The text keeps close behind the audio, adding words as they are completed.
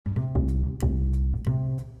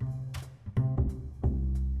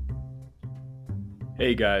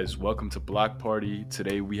Hey guys, welcome to Block Party.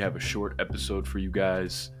 Today we have a short episode for you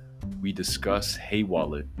guys. We discuss Hey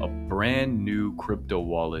Wallet, a brand new crypto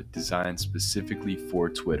wallet designed specifically for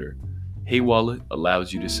Twitter. Hey Wallet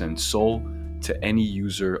allows you to send SOL to any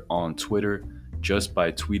user on Twitter just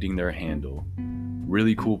by tweeting their handle.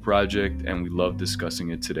 Really cool project, and we love discussing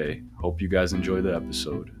it today. Hope you guys enjoy the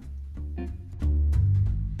episode.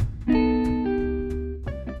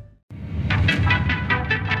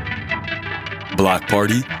 Block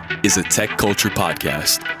Party is a tech culture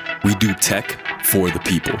podcast. We do tech for the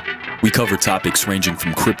people. We cover topics ranging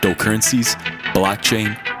from cryptocurrencies,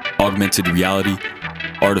 blockchain, augmented reality,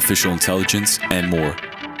 artificial intelligence, and more.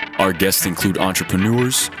 Our guests include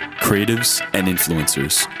entrepreneurs, creatives, and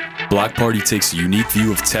influencers. Block Party takes a unique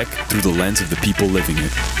view of tech through the lens of the people living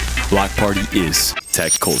it. Block Party is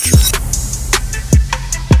tech culture.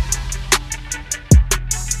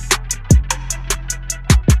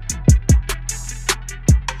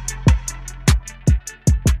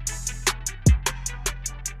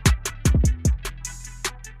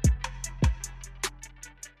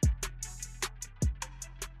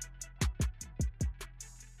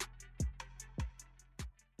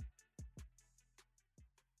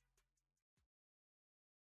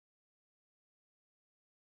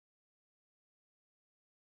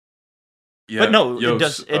 But no, it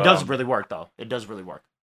does really work though. It does really work.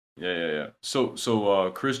 Yeah.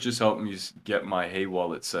 So Chris just helped me get my Hey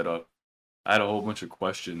Wallet set up. I had a whole bunch of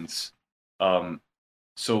questions.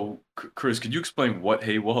 So Chris, could you explain what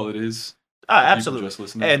Hey Wallet is? Absolutely. Just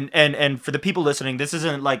listening? And for the people listening, this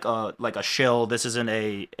isn't like a shill. This isn't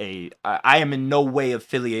I am in no way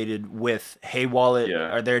affiliated with Hey Wallet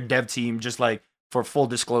or their dev team. Just like for full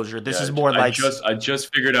disclosure, this is more like I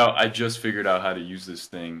just figured out how to use this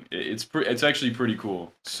thing. It's actually pretty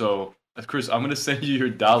cool. So Chris, I'm gonna send you your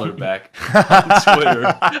dollar back on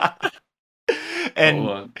Twitter.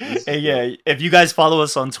 And yeah, if you guys follow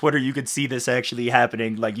us on Twitter, you could see this actually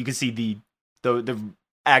happening. Like you can see the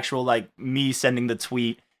actual like me sending the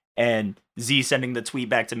tweet and Z sending the tweet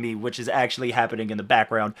back to me, which is actually happening in the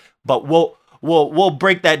background. But we'll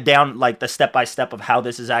break that down like the step by step of how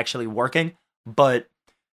this is actually working. But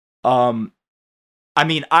I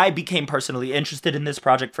mean, I became personally interested in this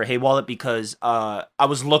project for Hey Wallet because I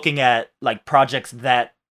was looking at like projects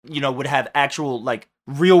that would have actual like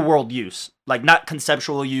real world use, like not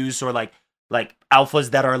conceptual use or like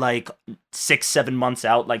alphas that are like 6-7 months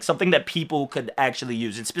out, like something that people could actually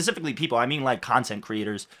use. And specifically people, I mean like content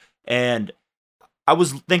creators. And I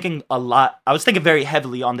was thinking very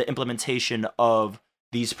heavily on the implementation of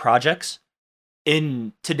these projects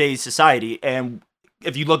in today's society. And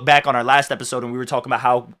if you look back on our last episode and we were talking about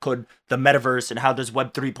how could the metaverse and how does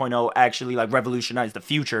Web 3.0 actually like revolutionize the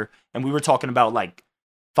future, and we were talking about like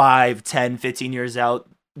 5, 10, 15 years out,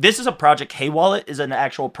 this is a project. Hey Wallet is an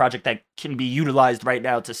actual project that can be utilized right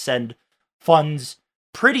now to send funds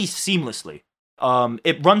pretty seamlessly.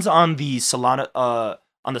 It runs on the Solana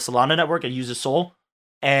network. It uses Sol,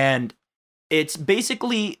 and it's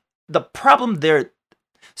basically the problem there.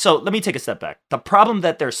 So let me take a step back. The problem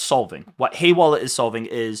that they're solving, what Hey Wallet is solving,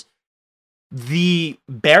 is the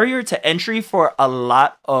barrier to entry for a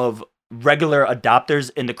lot of regular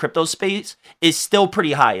adopters in the crypto space is still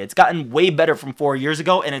pretty high. It's gotten way better from 4 years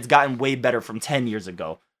ago, and it's gotten way better from 10 years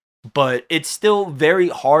ago. But it's still very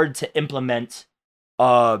hard to implement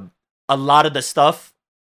a lot of the stuff.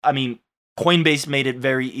 I mean, Coinbase made it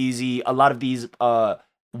very easy. A lot of these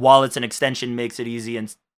wallets and extension makes it easy,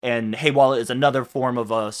 and Hey Wallet is another form of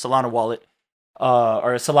a Solana wallet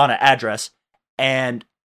or a Solana address. And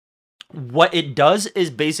what it does is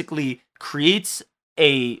basically creates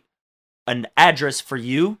an address for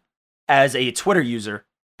you as a Twitter user.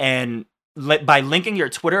 And by linking your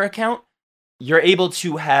Twitter account, you're able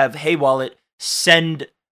to have Hey Wallet send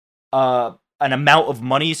an amount of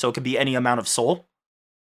money, so it could be any amount of SOL,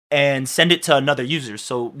 and send it to another user.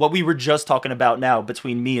 So what we were just talking about now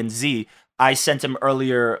between me and Z, I sent him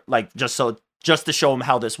earlier, like just to show him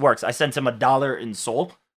how this works. I sent him $1 in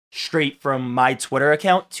SOL straight from my Twitter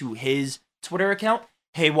account to his Twitter account.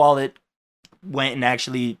 Hey Wallet went and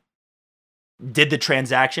actually did the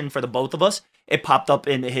transaction for the both of us. It popped up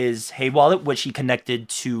in his Hey Wallet, which he connected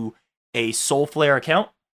to a Solflare account,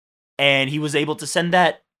 and he was able to send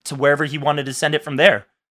that to wherever he wanted to send it from there.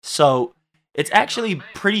 So it's actually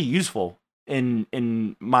pretty useful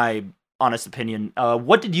in my honest opinion.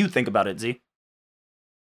 What did you think about it, Z?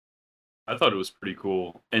 I thought it was pretty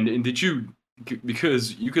cool. And did you,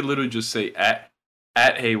 because you could literally just say at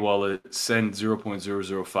Hey Wallet, send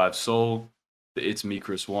 0.005 SOL. It's me,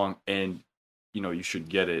 Chris Wong, and you should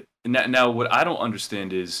get it. And now what I don't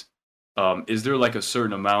understand is Is there like a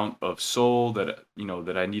certain amount of Sol that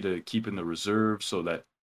that I need to keep in the reserve so that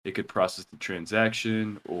it could process the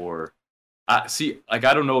transaction? Or I see, like,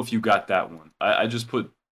 I don't know if you got that one. I just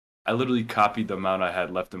put, I literally copied the amount I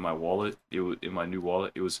had left in my wallet. It was in my new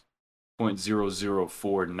wallet. It was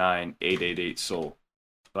 0.0049888 Sol.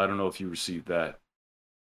 So I don't know if you received that,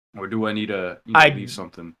 or do I need to I leave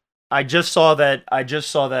something? I just saw that.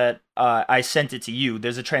 I sent it to you.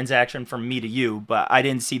 There's a transaction from me to you, but I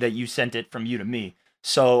didn't see that you sent it from you to me.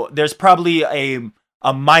 So there's probably a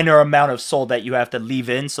minor amount of soul that you have to leave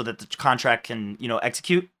in so that the contract can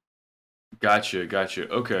execute. Gotcha, gotcha.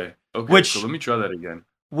 Okay, okay. So Which let me try that again.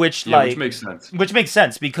 which Yeah, which like makes sense. which makes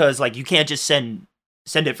sense because like you can't just send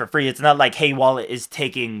it for free. It's not like Hey Wallet is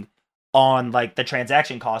taking on like the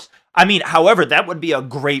transaction cost. I mean, however, that would be a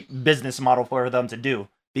great business model for them to do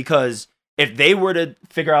because if they were to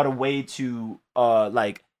figure out a way to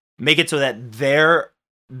like make it so that they're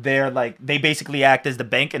like they basically act as the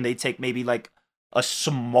bank and they take maybe like a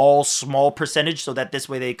small percentage so that this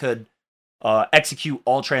way they could execute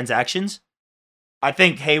all transactions. I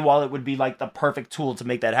think Hey Wallet would be like the perfect tool to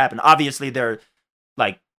make that happen. Obviously, they're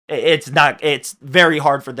like it's very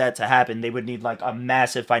hard for that to happen. They would need like a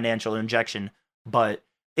massive financial injection, but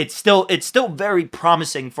it's still very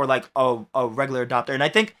promising for like a regular adopter. And I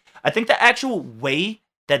think the actual way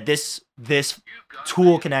that this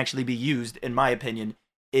tool can actually be used, in my opinion,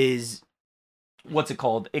 is what's it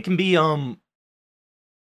called? It can be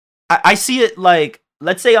I see it like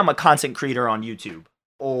let's say I'm a content creator on YouTube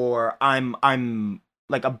or I'm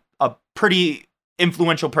like a pretty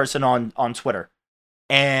influential person on Twitter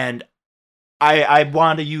and I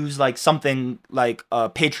want to use like something like a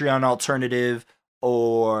Patreon alternative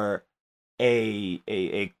or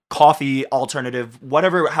a coffee alternative,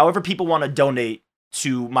 whatever, however people want to donate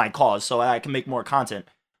to my cause, so I can make more content.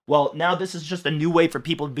 Well, now this is just a new way for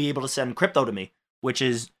people to be able to send crypto to me, which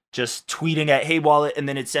is just tweeting at Hey Wallet and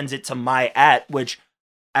then it sends it to my which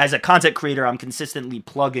as a content creator I'm consistently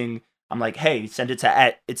plugging. I'm like, hey, send it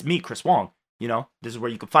to it's me, Chris Wong. This is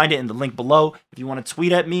where you can find it in the link below. If you want to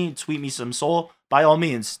tweet at me, tweet me some soul. By all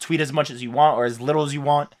means, tweet as much as you want or as little as you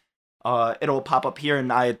want. It'll pop up here,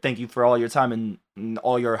 and I thank you for all your time and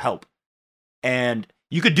all your help. And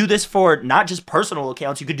you could do this for not just personal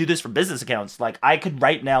accounts. You could do this for business accounts. Like I could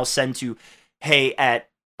right now send to Hey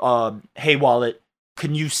Wallet.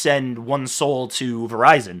 Can you send one soul to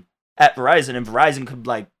Verizon at Verizon, and Verizon could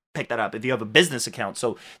like pick that up if you have a business account.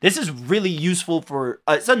 So this is really useful for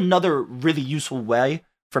it's another really useful way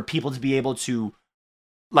for people to be able to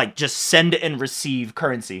like just send and receive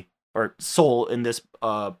currency or soul in this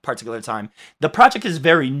particular time. The project is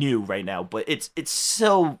very new right now, but it's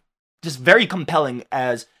so just very compelling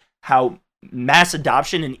as how mass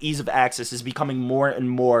adoption and ease of access is becoming more and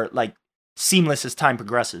more like seamless as time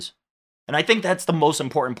progresses. And I think that's the most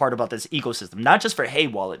important part about this ecosystem, not just for Hey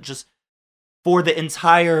Wallet, just for the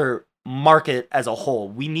entire market as a whole.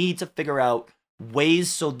 We need to figure out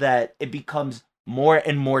ways so that it becomes more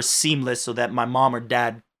and more seamless so that my mom or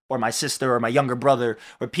dad or my sister or my younger brother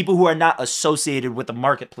or people who are not associated with the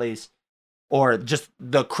marketplace or just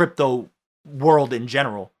the crypto world in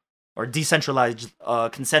general or decentralized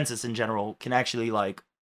consensus in general can actually like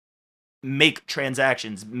make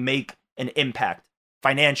transactions, make an impact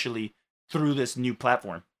financially through this new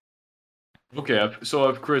platform. Okay,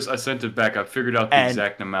 so Chris, I sent it back. I figured out the And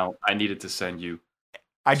exact amount I needed to send you.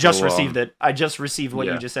 I just So received it. I just received what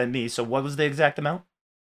you yeah, just sent me. So what was the exact amount?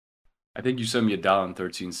 I think you sent me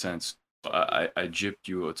 $1.13. I gypped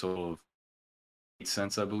you a total of 8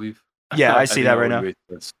 cents, I believe. Yeah, I I see think that I right owe now. you 8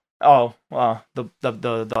 cents. Oh, wow. The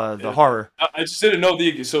Yeah. horror. I just didn't know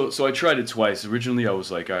the so I tried it twice. Originally, I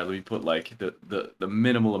was like, all right, let me put like the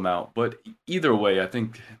minimal amount. But either way, I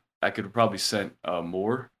think I could probably send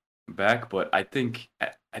more back. But I think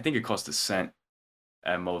it cost a cent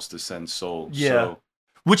at most to send Soul. Yeah. So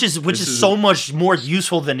Which this is is so much more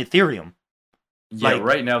useful than Ethereum. yeah, Like,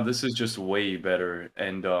 right now this is just way better.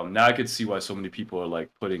 And now I could see why so many people are like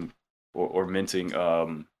putting or minting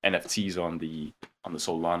NFTs on the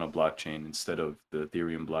Solana blockchain instead of the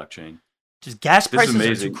Ethereum blockchain. just gas This is prices are too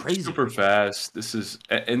amazing. crazy. Super fast.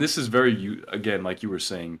 And this is very again, like you were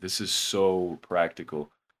saying, this is so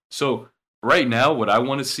practical. So right now, what I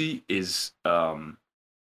want to see is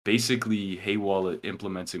basically Hey Wallet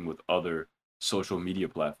implementing with other social media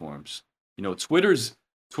platforms. Twitter's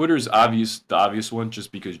the obvious one,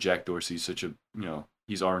 just because Jack Dorsey's such a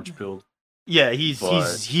he's orange pilled. Yeah, he's But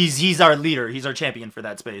he's he's he's our leader. He's our champion for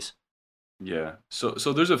that space. yeah, so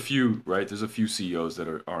there's a few, right? There's a few CEOs that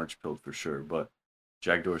are orange pilled for sure, but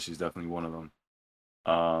Jack Dorsey's definitely one of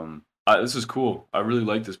them. This is cool. I really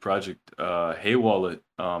like this project. Hey Wallet,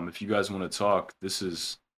 if you guys want to talk, this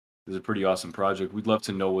is a pretty awesome project. We'd love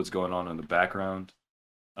to know what's going on in the background.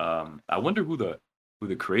 I wonder who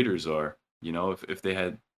the creators are. You know, if they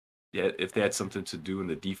had, yeah, if they had something to do in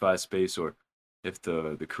the DeFi space, or if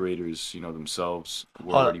the creators, you know, themselves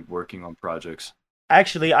were Uh, already working on projects.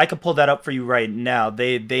 Actually, I could pull that up for you right now.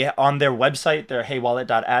 They on their website, their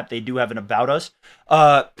heywallet.app, they do have an about us.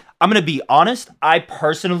 Uh I'm going to be honest, I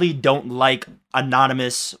personally don't like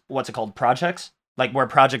anonymous what's it called projects, like where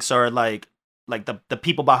projects are like the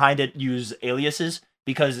people behind it use aliases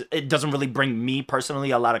because it doesn't really bring me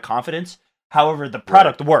personally a lot of confidence. However, the Right.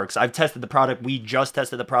 product works. I've tested the product. We just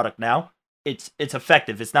tested the product now. It's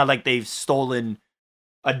effective. It's not like they've stolen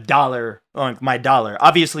a dollar, like my dollar.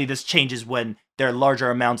 Obviously, this changes when there are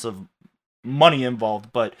larger amounts of money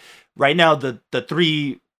involved, but right now the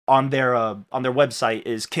three on their website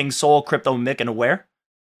is King Soul, Crypto Mick, and Aware,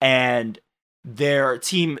 and their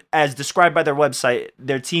team, as described by their website,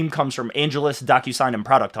 their team comes from Angelus, DocuSign, and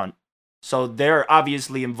Product Hunt. So they're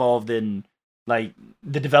obviously involved in like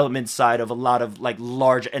the development side of a lot of like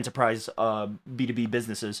large enterprise B2B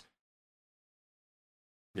businesses.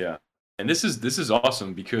 Yeah. And this is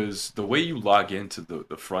awesome because the way you log into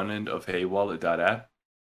the front end of heywallet.app,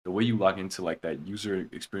 the way you log into like that user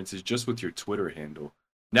experience is just with your Twitter handle.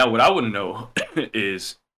 Now, what I want to know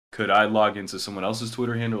is, could I log into someone else's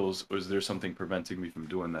Twitter handles, or is there something preventing me from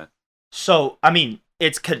doing that? So, I mean,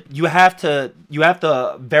 you have to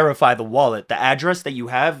verify the wallet. The address that you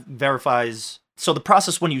have verifies. So the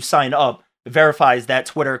process when you sign up verifies that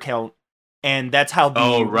Twitter account, and that's how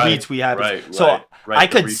Oh, the right, retweet happens. right, So right,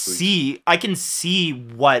 right. The retweets. I can see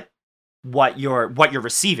what you're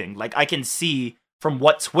receiving. Like I can see from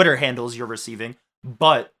what Twitter handles you're receiving,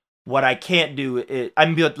 but what I can't do is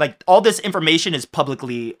I'm like all this information is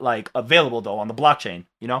publicly like available though on the blockchain,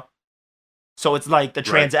 you know? So it's like the Right.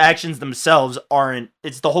 transactions themselves aren't,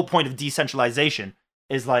 it's the whole point of decentralization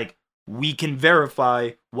is like we can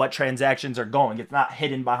verify what transactions are going. It's not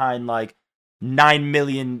hidden behind like 9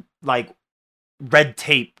 million like red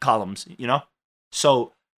tape columns, you know?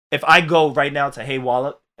 So if I go right now to Hey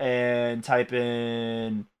Wallet and type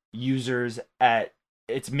in users at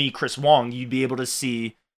it's me, Chris Wong, you'd be able to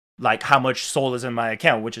see like how much Sol is in my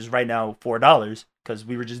account, which is right now $4 because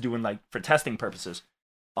we were just doing like for testing purposes.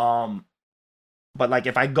 Um, but like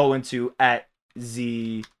if I go into at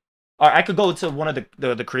Z, or I could go to one of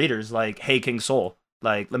the creators like Hey King Soul.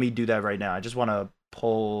 Like let me do that right now. I just want to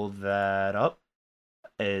pull that up.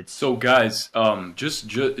 It's So, guys, just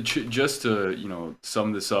to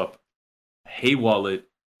sum this up, Hey Wallet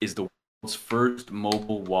is the world's first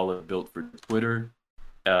mobile wallet built for Twitter.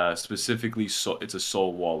 Specifically, so it's a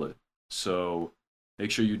Sol wallet. So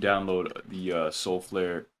make sure you download the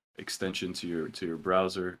Solflare extension to your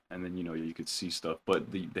browser, and then you could see stuff.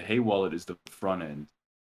 But the Hey wallet is the front end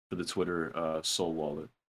for the Twitter Sol wallet, and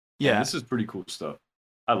yeah. this is pretty cool stuff.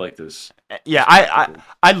 I like this. Yeah, It's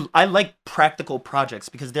practical. I like practical projects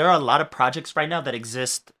because there are a lot of projects right now that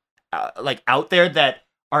exist like out there that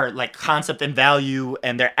are like concept and value,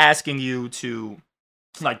 and they're asking you to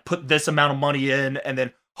like put this amount of money in and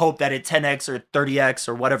then hope that it 10x or 30x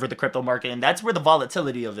or whatever the crypto market, and that's where the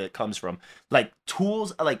volatility of it comes from. Like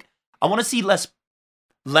tools, like I want to see less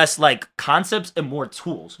like concepts and more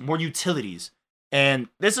tools, more utilities. And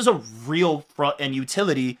this is a real front end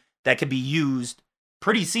utility that can be used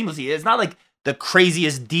pretty seamlessly. It's not like the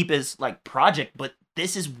craziest, deepest like project, but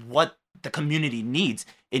this is what the community needs.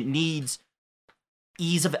 It needs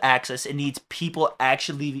ease of access. It needs people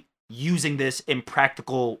actually using this in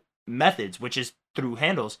practical methods, which is through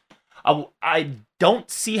handles. I don't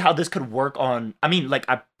see how this could work on. I mean, like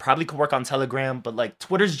I probably could work on Telegram, but like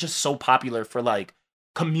Twitter's just so popular for like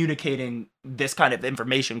communicating this kind of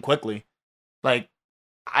information quickly. Like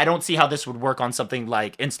I don't see how this would work on something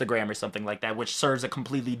like Instagram or something like that, which serves a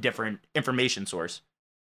completely different information source.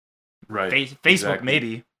 Right. Facebook Exactly.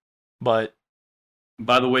 maybe, but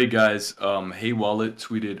By the way, guys, Hey Wallet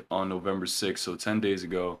tweeted on November 6th, so 10 days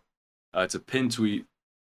ago. It's a pin tweet.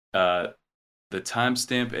 Uh, the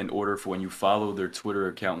timestamp and order for when you follow their Twitter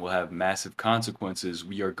account will have massive consequences.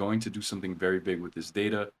 We are going to do something very big with this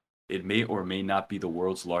data. It may or may not be the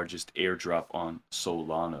world's largest airdrop on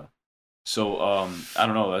Solana. So, I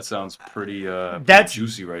don't know. That sounds pretty that's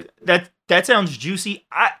juicy, right? that sounds juicy.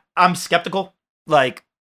 I'm skeptical. Like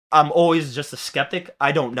I'm always just a skeptic.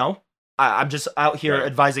 I don't know. I'm just out here Right.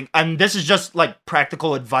 advising, and this is just like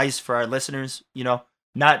practical advice for our listeners. You know,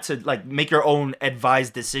 not to like make your own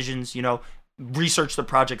advised decisions. You know, research the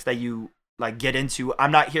projects that you like get into.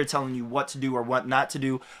 I'm not here telling you what to do or what not to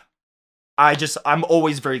do. I'm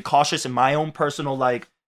always very cautious in my own personal like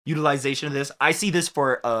utilization of this. I see this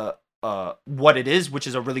for what it is, which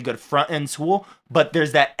is a really good front end tool, but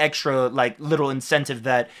there's that extra like little incentive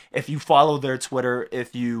that if you follow their Twitter,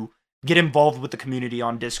 if you get involved with the community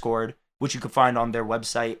on Discord, which you can find on their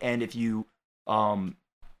website, and if you're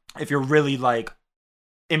really like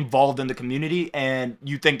involved in the community and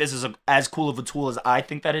you think this is as cool of a tool as I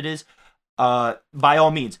think that it is, by all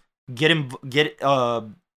means, get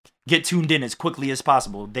tuned in as quickly as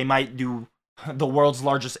possible. They might do the world's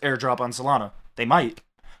largest airdrop on Solana. They might.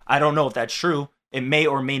 I don't know if that's true. It may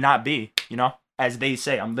or may not be, as they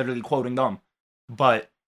say. I'm literally quoting them. But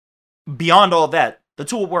beyond all that, the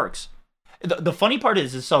tool works. The funny part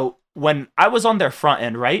is so when I was on their front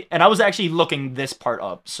end, right? And I was actually looking this part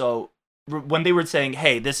up. So when they were saying,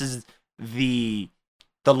 hey, this is the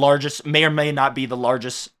largest, may or may not be the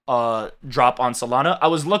largest drop on Solana, I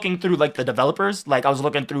was looking through like the developers. Like I was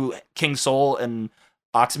looking through King Soul and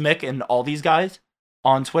Oxmic and all these guys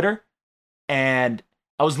on Twitter. And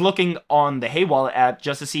I was looking on the Hey Wallet app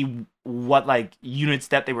just to see what like units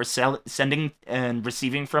that they were sending and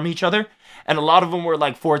receiving from each other. And a lot of them were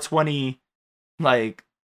like 420,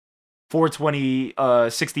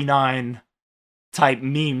 69 type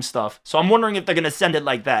meme stuff. So I'm wondering if they're going to send it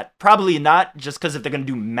like that. Probably not, just because if they're going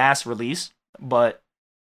to do mass release. But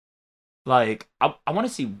like, I want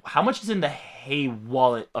to see how much is in the Hey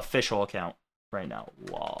Wallet official account right now.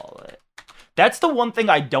 Wallet. That's the one thing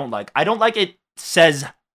I don't like. I don't like it says,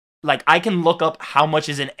 like, I can look up how much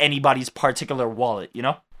is in anybody's particular wallet,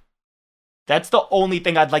 That's the only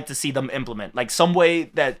thing I'd like to see them implement. Like, some way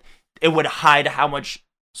that it would hide how much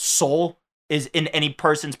Sol is in any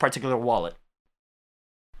person's particular wallet.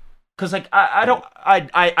 Because, like,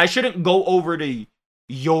 I shouldn't go over to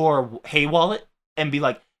your Hey Wallet and be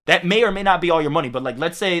like, that may or may not be all your money, but, like,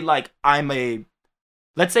 let's say I'm a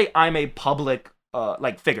public,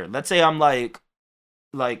 figure. Let's say I'm, like,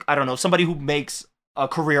 I don't know, somebody who makes a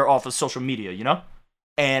career off of social media,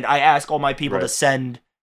 And I ask all my people to send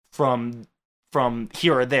from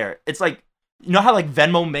here or there. It's like, how, like,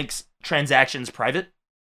 Venmo makes transactions private?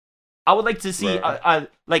 I would like to see,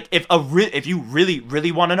 if you really,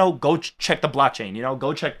 really want to know, go check the blockchain,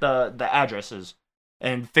 go check the addresses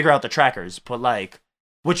and figure out the trackers. But, like,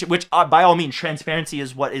 which by all means, transparency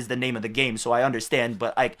is what is the name of the game, so I understand.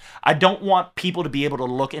 But, like, I don't want people to be able to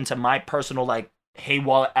look into my personal, like, Hey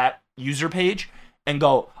Wallet app user page and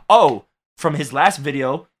go, oh, from his last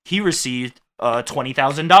video, he received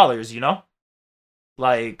 $20,000,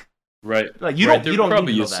 Like, right. Like, you don't probably need to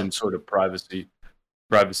know use some sort of privacy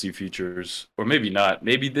features, or maybe not.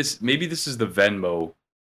 Maybe this is the Venmo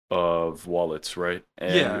of wallets, right?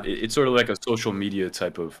 And it's sort of like a social media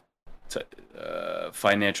type of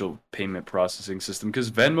financial payment processing system,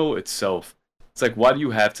 because Venmo itself, it's like, why do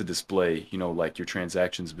you have to display, like your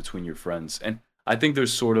transactions between your friends? And I think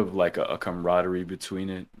there's sort of like a camaraderie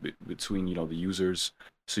between the users.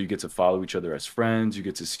 So you get to follow each other as friends. You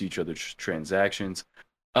get to see each other's transactions.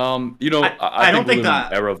 I don't think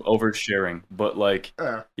that era of oversharing, but like,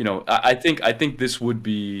 I think this would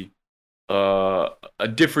be a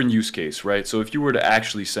different use case, right? So if you were to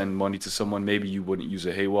actually send money to someone, maybe you wouldn't use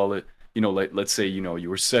a Hey Wallet. Like, let's say, you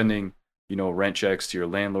were sending, rent checks to your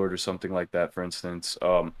landlord or something like that, for instance.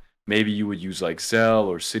 Maybe you would use like Zelle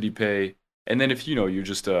or CityPay. And then if, you're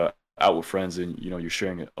just out with friends and, you're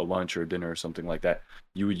sharing a lunch or a dinner or something like that,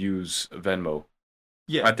 you would use Venmo.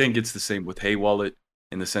 Yeah. I think it's the same with Hey Wallet,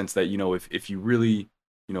 in the sense that, if you really,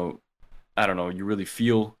 I don't know, you really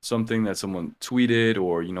feel something that someone tweeted,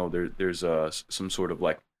 or, there's some sort of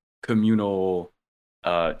like communal,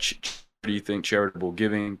 charitable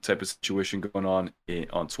giving type of situation going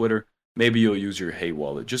on Twitter, maybe you'll use your Hey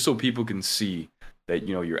Wallet just so people can see that,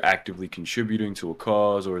 you're actively contributing to a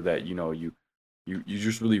cause, or that, you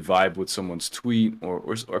just really vibe with someone's tweet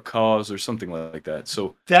or cause or something like that.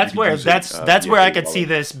 So that's where I could see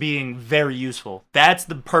this being very useful. That's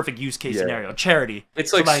the perfect use case scenario. Charity.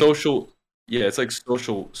 It's like social. Yeah, it's like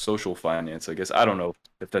social finance, I guess. I don't know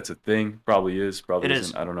if that's a thing. Probably is. Probably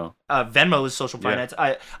isn't. I don't know. Venmo is social finance.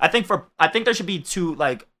 I think there should be two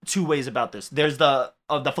ways about this. There's the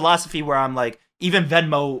philosophy where I'm like, even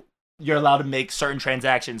Venmo, you're allowed to make certain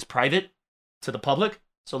transactions private to the public.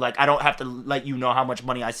 So, like, I don't have to let you know how much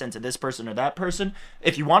money I sent to this person or that person.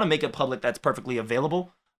 If you want to make it public, that's perfectly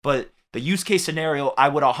available. But the use case scenario I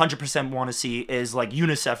would 100% want to see is like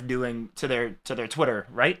UNICEF doing to their Twitter,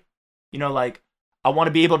 right? Like, I want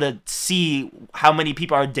to be able to see how many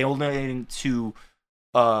people are donating to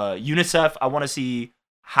UNICEF. I want to see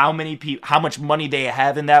how much money they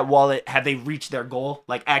have in that wallet. Have they reached their goal?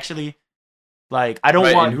 Like, actually, like, I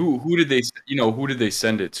don't want. And who did they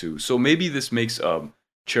send it to? So maybe this makes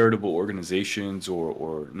charitable organizations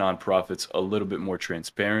or nonprofits a little bit more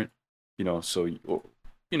transparent, so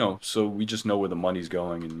we just know where the money's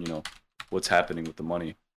going and what's happening with the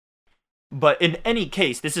money. But in any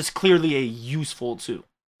case, this is clearly a useful tool.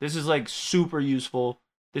 This is like super useful.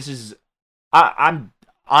 This is, I'm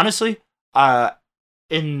honestly,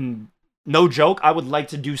 in no joke, I would like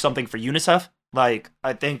to do something for UNICEF, like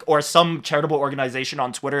I think, or some charitable organization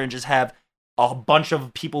on Twitter, and just have a bunch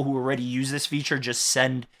of people who already use this feature just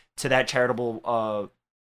send to that charitable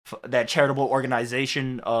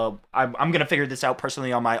organization. I'm gonna figure this out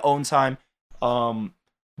personally on my own time.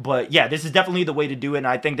 But yeah, this is definitely the way to do it, and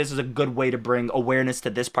I think this is a good way to bring awareness to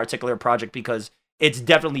this particular project because it's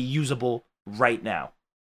definitely usable right now.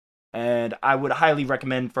 And I would highly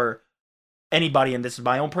recommend for anybody, and this is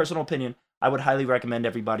my own personal opinion, I would highly recommend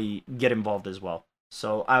everybody get involved as well.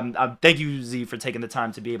 So thank you, Z, for taking the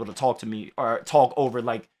time to be able to talk to me or talk over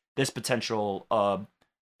like this potential tool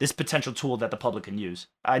that the public can use.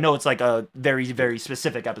 I know it's like a very, very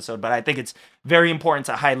specific episode, but I think it's very important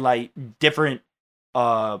to highlight different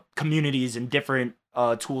communities and different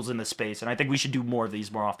tools in the space, and I think we should do more of these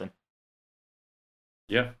more often.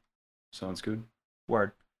 Yeah, sounds good.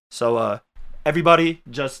 Word. So everybody,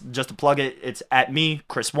 just to plug it, it's at me,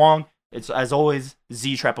 Chris Wong. It's as always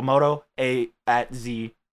Z Trapamoto, at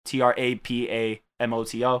Z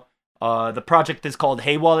TRAPAMOTO. The project is called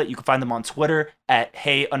Hey Wallet. You can find them on Twitter at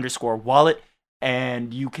Hey_Wallet,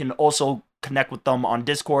 and you can also connect with them on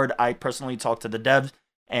Discord. I personally talk to the devs,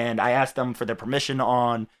 and I asked them for their permission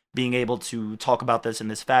on being able to talk about this in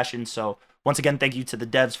this fashion. So once again, thank you to the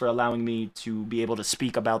devs for allowing me to be able to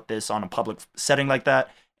speak about this on a public setting like that.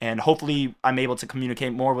 And hopefully I'm able to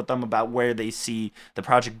communicate more with them about where they see the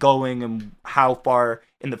project going and how far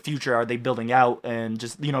in the future are they building out, and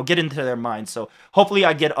just, get into their minds. So hopefully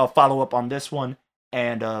I get a follow-up on this one.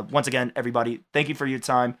 And once again, everybody, thank you for your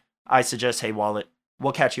time. I suggest Hey Wallet.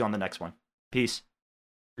 We'll catch you on the next one. Peace.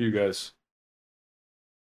 See you guys.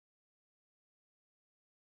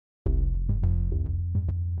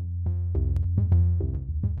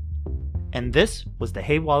 And this was the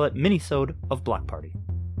Hey Wallet minisode of Block Party.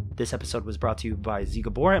 This episode was brought to you by Z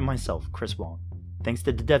Gabor and myself, Chris Wong. Thanks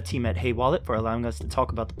to the dev team at Hey Wallet for allowing us to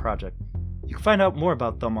talk about the project. You can find out more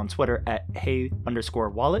about them on Twitter at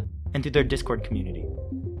Hey_Wallet and through their Discord community.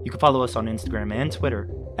 You can follow us on Instagram and Twitter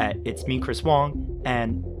at It's Me Chris Wong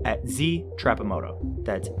and at Z Trapamoto.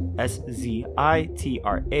 That's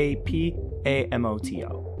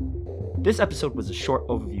SZITRAPAMOTO. This episode was a short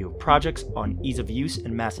overview of projects on ease of use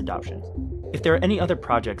and mass adoption. If there are any other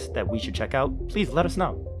projects that we should check out, please let us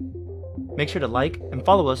know. Make sure to like and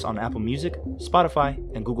follow us on Apple Music, Spotify,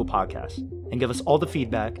 and Google Podcasts, and give us all the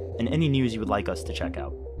feedback and any news you would like us to check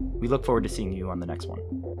out. We look forward to seeing you on the next one.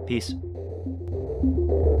 Peace.